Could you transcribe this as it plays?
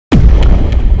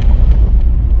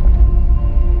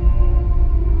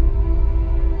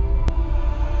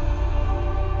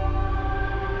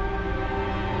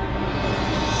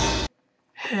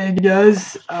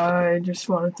Guys, I just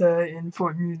wanted to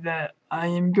inform you that I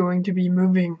am going to be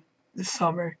moving this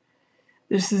summer.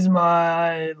 This is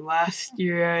my last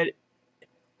year at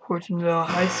Hortonville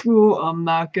High School. I'm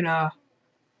not gonna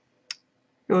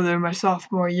go there my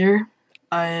sophomore year.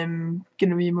 I am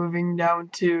gonna be moving down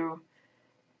to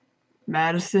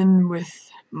Madison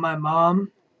with my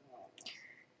mom.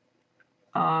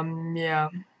 Yeah,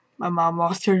 my mom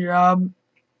lost her job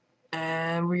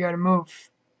and we gotta move.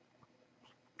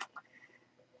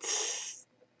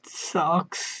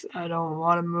 Sucks. I don't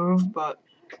want to move, but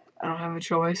I don't have a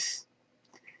choice.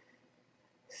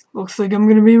 Looks like I'm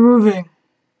gonna be moving.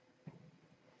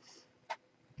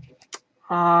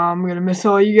 I'm gonna miss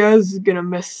all you guys. Gonna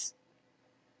miss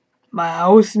my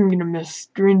house. I'm gonna miss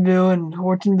Greenville and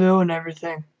Hortonville and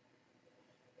everything.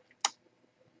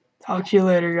 Talk to you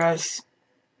later, guys.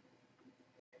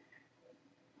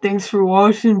 Thanks for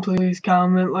watching. Please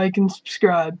comment, like, and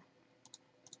subscribe.